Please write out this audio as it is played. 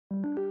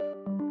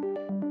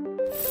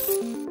The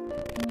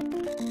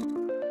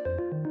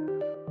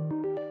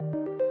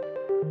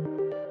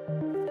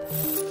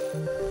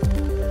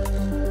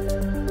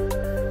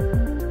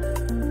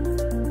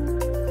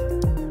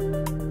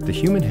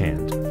human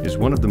hand is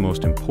one of the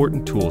most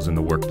important tools in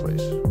the workplace.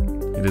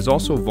 It is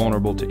also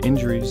vulnerable to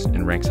injuries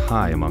and ranks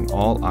high among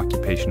all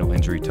occupational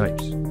injury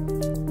types.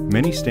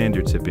 Many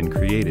standards have been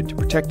created to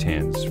protect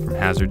hands from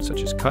hazards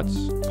such as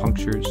cuts,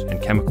 punctures, and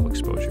chemical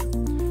exposure.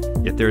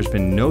 Yet there has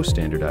been no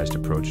standardized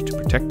approach to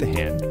protect the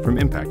hand from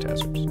impact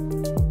hazards.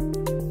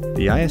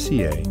 The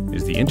ISEA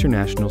is the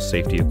International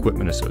Safety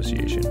Equipment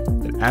Association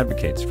that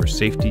advocates for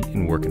safety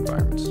in work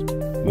environments.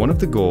 One of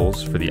the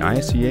goals for the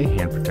ISEA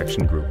Hand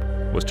Protection Group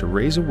was to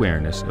raise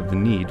awareness of the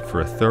need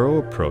for a thorough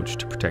approach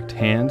to protect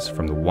hands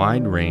from the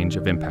wide range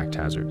of impact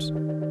hazards.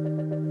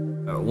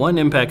 One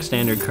impact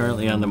standard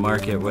currently on the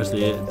market was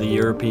the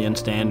European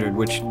standard,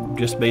 which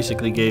just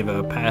basically gave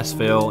a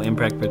pass-fail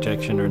impact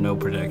protection or no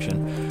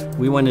protection.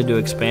 We wanted to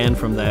expand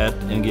from that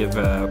and give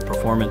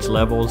performance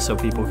levels so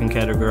people can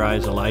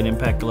categorize a light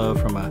impact glove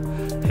from a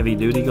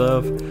heavy-duty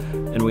glove.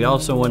 And we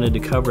also wanted to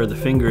cover the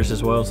fingers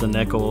as well as the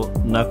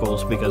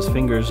knuckles, because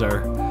fingers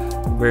are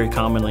very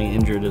commonly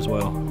injured as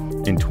well.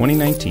 In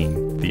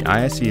 2019, the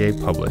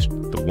ISEA published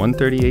the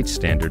 138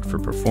 Standard for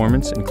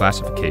Performance and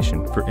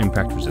Classification for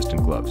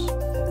Impact-Resistant Gloves.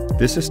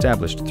 This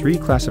established 3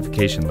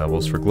 classification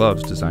levels for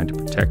gloves designed to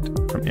protect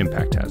from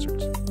impact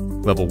hazards.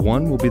 Level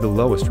 1 will be the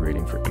lowest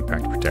rating for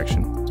impact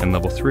protection, and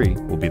Level 3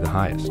 will be the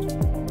highest.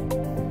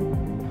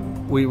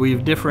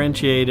 We've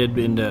differentiated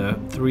into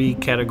 3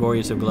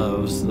 categories of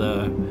gloves.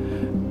 The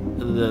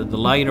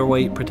lighter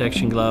weight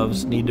protection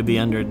gloves need to be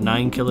under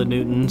 9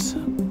 kilonewtons.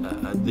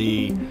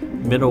 The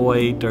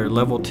middleweight or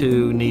level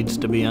 2 needs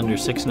to be under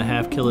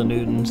 6.5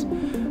 kilonewtons,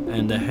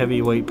 and the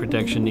heavyweight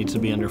protection needs to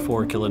be under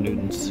 4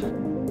 kilonewtons.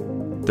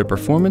 The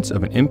performance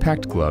of an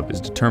impact glove is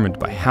determined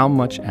by how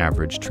much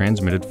average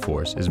transmitted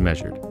force is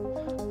measured.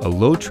 A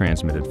low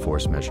transmitted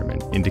force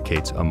measurement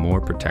indicates a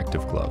more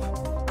protective glove.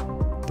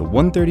 The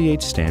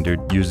 138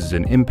 standard uses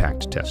an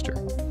impact tester,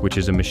 which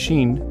is a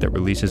machine that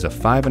releases a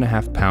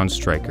 5.5-pound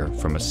striker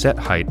from a set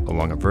height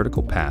along a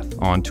vertical path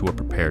onto a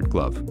prepared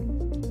glove.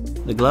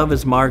 The glove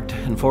is marked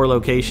in 4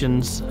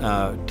 locations.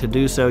 To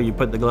do so, you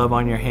put the glove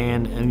on your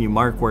hand and you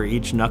mark where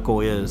each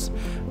knuckle is,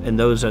 and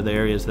those are the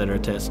areas that are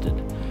tested.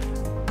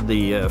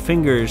 The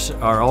fingers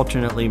are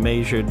alternately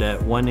measured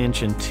at 1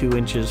 inch and 2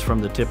 inches from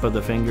the tip of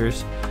the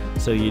fingers.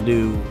 So you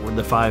do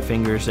the 5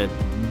 fingers at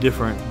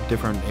different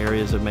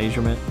areas of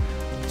measurement.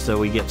 So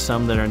we get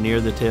some that are near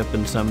the tip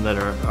and some that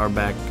are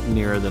back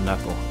near the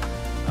knuckle.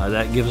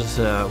 That gives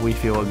us, we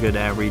feel, a good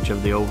average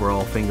of the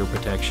overall finger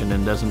protection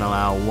and doesn't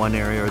allow one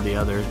area or the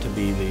other to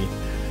be the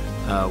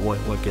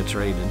what gets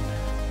rated.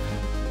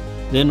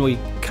 Then we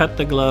cut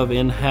the glove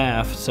in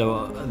half,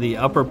 so the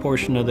upper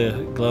portion of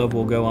the glove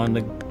will go on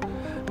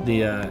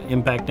the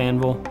impact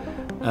anvil.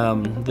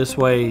 This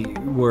way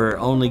we're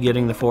only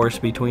getting the force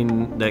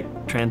that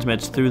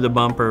transmits through the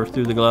bumper,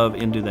 through the glove,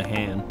 into the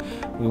hand.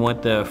 We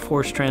want the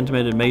force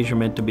transmitted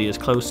measurement to be as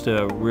close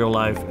to real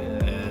life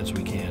as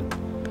we can.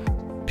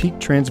 Peak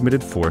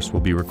transmitted force will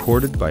be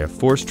recorded by a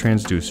force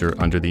transducer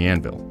under the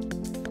anvil.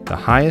 The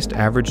highest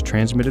average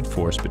transmitted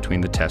force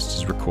between the tests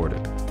is recorded.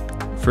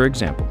 For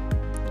example,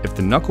 if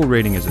the knuckle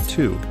rating is a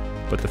 2,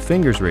 but the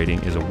fingers rating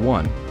is a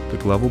 1, the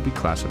glove will be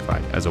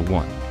classified as a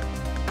 1.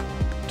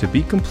 To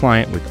be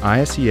compliant with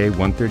ISEA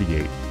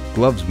 138,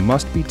 gloves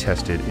must be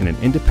tested in an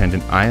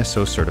independent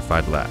ISO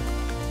certified lab.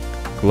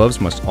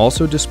 Gloves must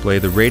also display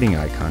the rating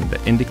icon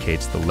that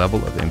indicates the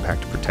level of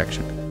impact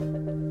protection.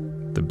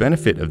 The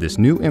benefit of this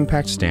new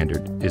impact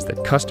standard is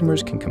that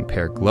customers can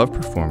compare glove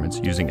performance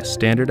using a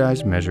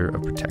standardized measure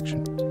of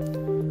protection.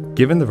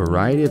 Given the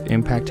variety of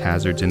impact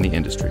hazards in the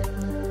industry,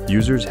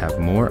 users have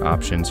more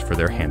options for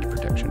their hand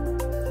protection.